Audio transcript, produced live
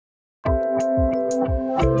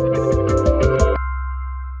Hi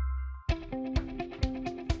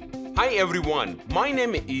everyone, my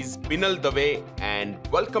name is Pinal Dave and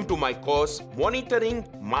welcome to my course Monitoring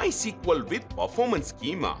MySQL with Performance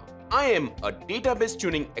Schema. I am a database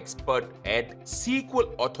tuning expert at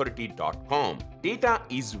SQLauthority.com. Data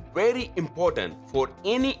is very important for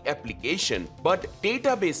any application, but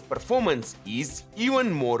database performance is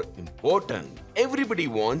even more important. Everybody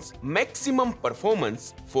wants maximum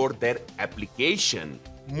performance for their application.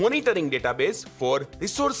 Monitoring database for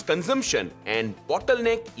resource consumption and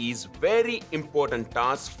bottleneck is very important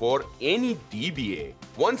task for any DBA.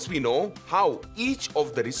 Once we know how each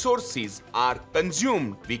of the resources are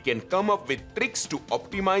consumed, we can come up with tricks to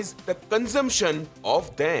optimize the consumption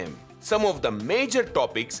of them. Some of the major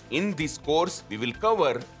topics in this course we will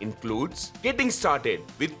cover includes getting started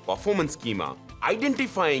with performance schema,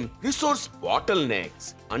 identifying resource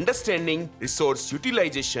bottlenecks, understanding resource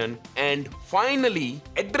utilization, and finally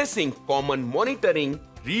addressing common monitoring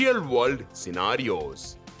real-world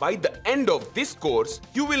scenarios. By the end of this course,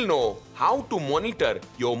 you will know how to monitor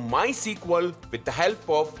your MySQL with the help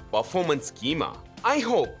of performance schema. I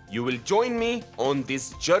hope you will join me on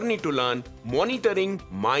this journey to learn monitoring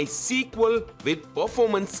MySQL with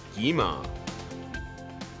performance schema.